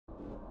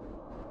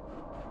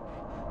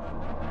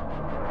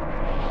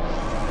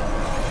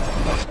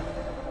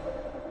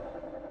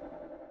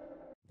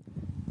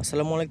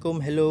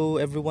Assalamualaikum,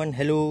 hello everyone,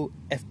 hello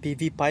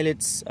FPV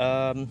pilots.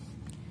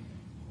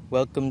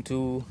 Welcome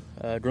to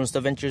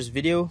Dronsta Ventures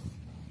video.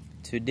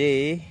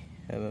 Today,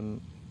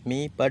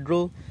 me,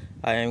 Badrul,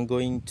 I am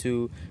going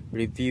to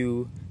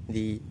review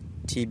the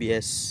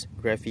TBS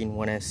Graphene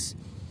 1S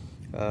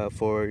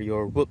for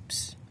your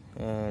whoops.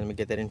 Let me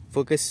get that in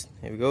focus.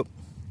 Here we go.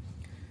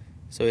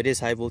 So it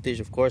is high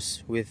voltage, of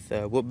course. With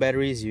whoop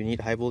batteries, you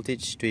need high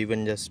voltage to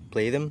even just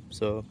play them.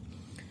 So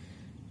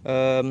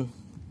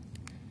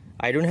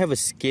I don't have a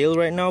scale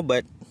right now,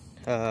 but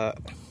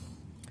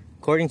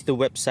according to the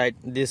website,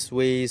 this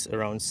weighs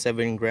around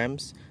 7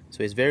 grams,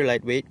 so it's very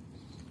lightweight.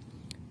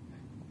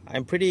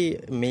 I'm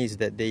pretty amazed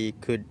that they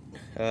could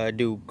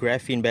do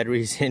graphene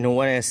batteries in a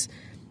 1S.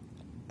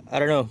 I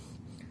don't know.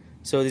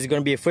 So this is going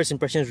to be a first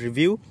impressions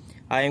review.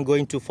 I am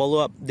going to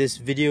follow up this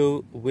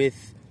video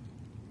with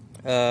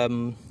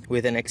an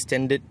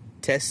extended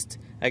test.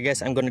 I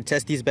guess I'm going to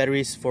test these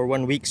batteries for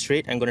 1 week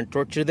straight. I'm going to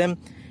torture them,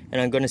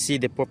 and I'm going to see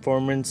the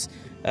performance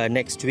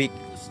next week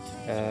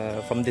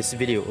from this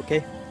video.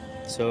 Okay,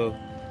 so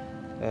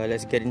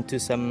let's get into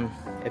some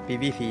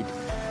FPV feed.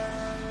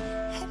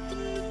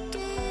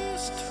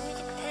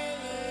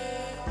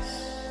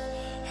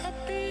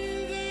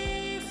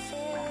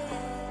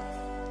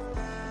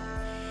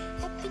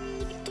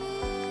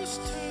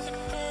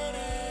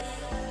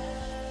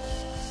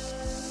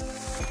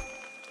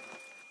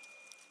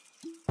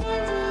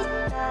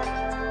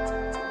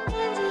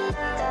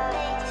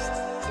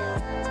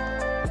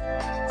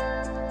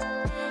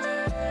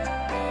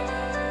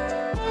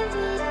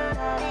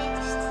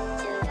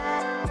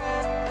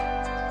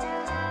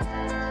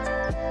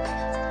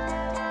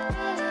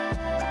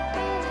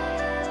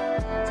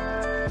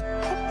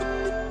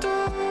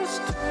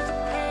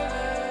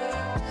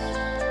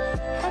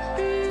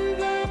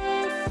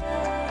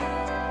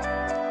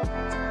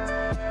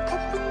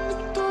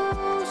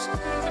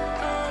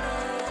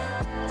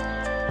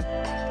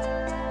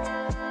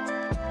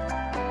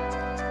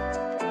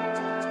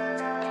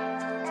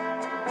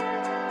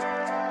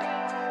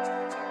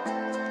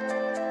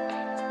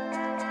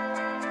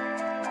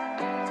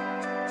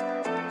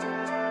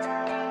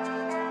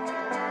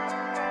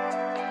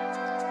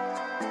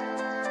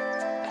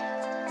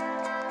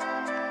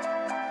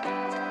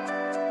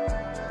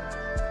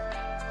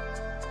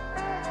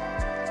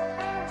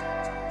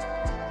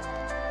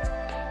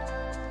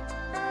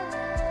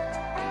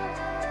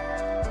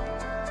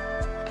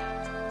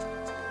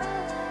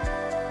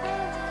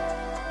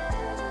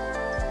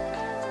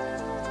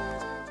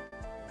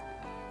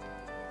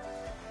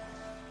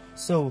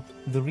 So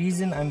the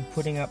reason I'm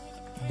putting up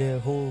the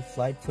whole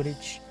flight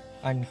footage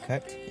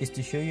uncut is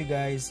to show you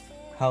guys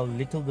how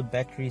little the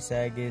battery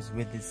sag is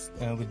with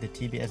the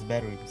TBS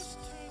batteries.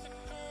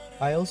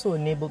 I also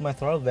enabled my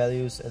throttle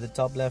values at the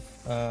top left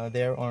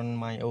there on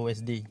my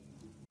OSD.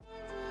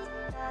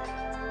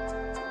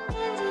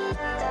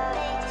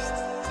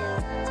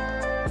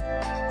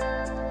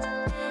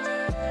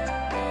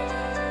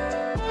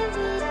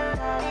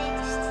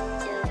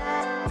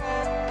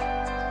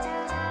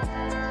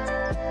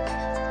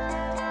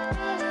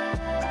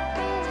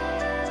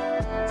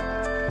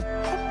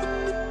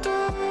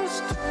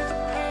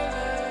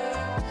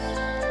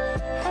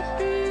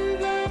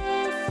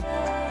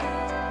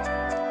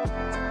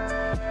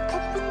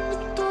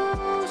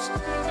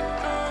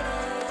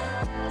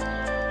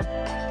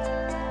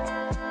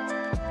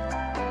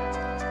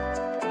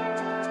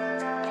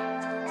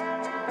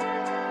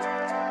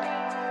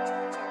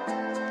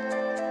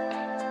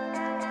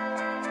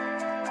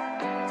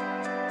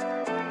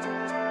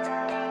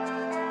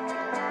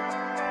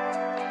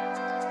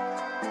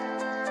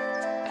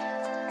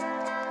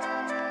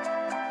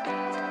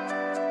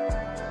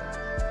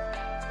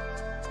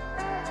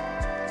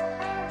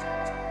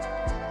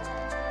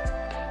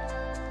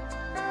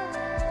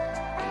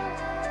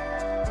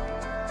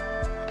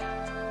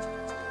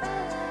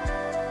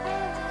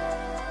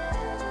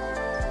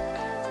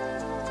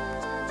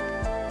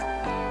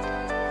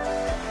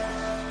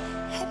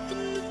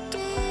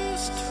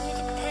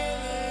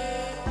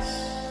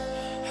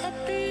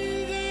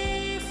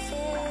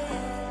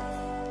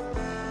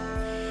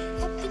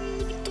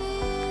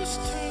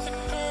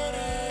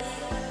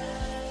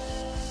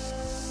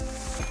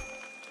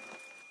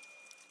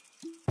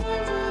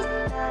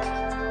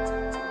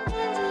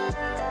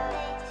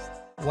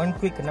 One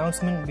quick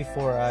announcement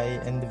before I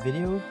end the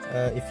video.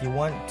 If you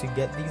want to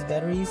get these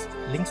batteries,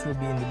 links will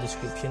be in the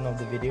description of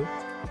the video.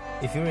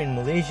 If you're in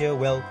Malaysia,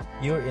 well,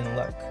 you're in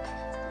luck.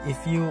 If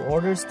you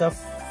order stuff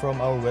from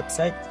our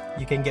website,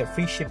 you can get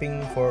free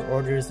shipping for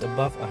orders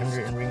above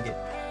 100 ringgit.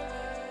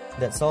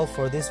 That's all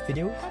for this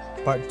video.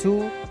 Part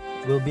 2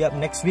 will be up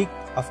next week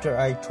after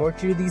I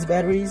torture these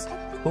batteries.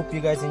 Hope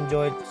you guys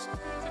enjoyed.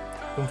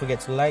 Don't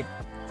forget to like,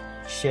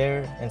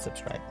 share, and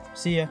subscribe.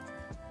 See ya!